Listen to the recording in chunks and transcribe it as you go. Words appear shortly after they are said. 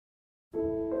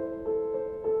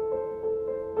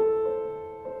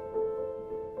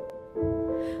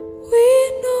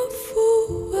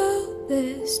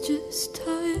there's just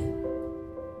time.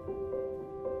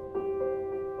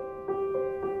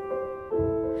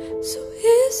 So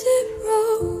is it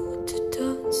wrong to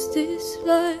dance this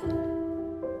line?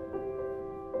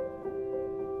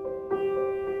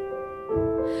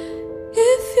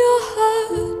 If your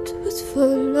heart was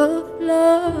full of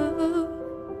love,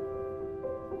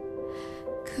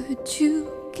 could you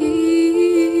give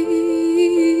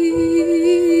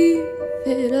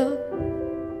it up?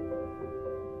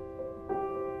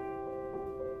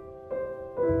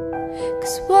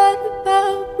 'Cause what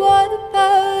about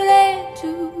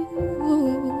angels?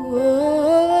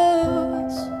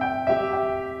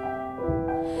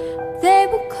 They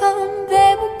will come,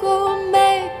 they will go,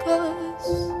 make us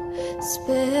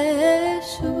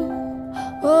special.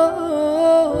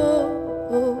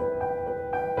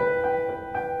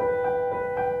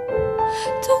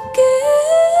 Don't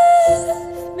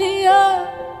give me up.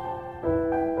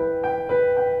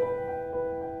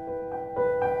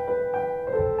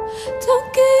 Don't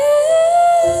give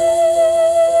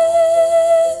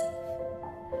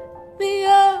me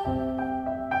up.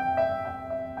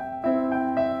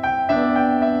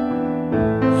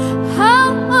 How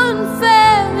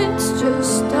unfair, it's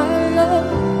just our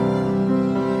love.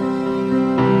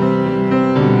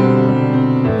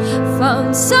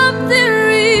 Found something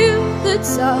real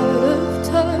that's out of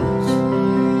touch.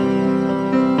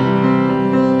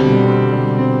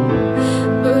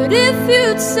 But if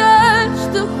you'd search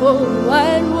the whole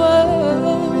wide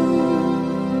world,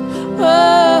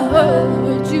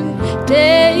 would you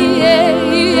dare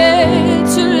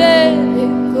to let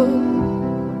it go?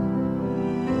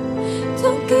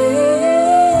 Don't give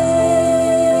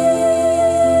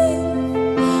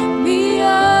me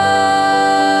up.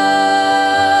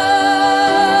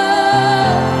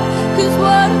 'Cause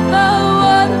what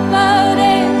about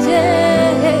angels?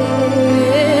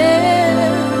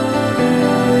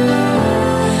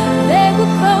 They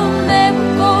will come, they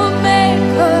will go,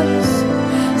 make us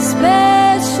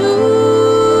special.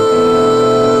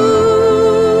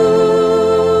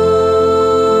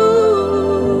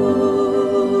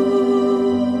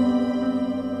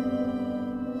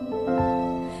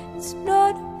 It's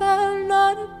not about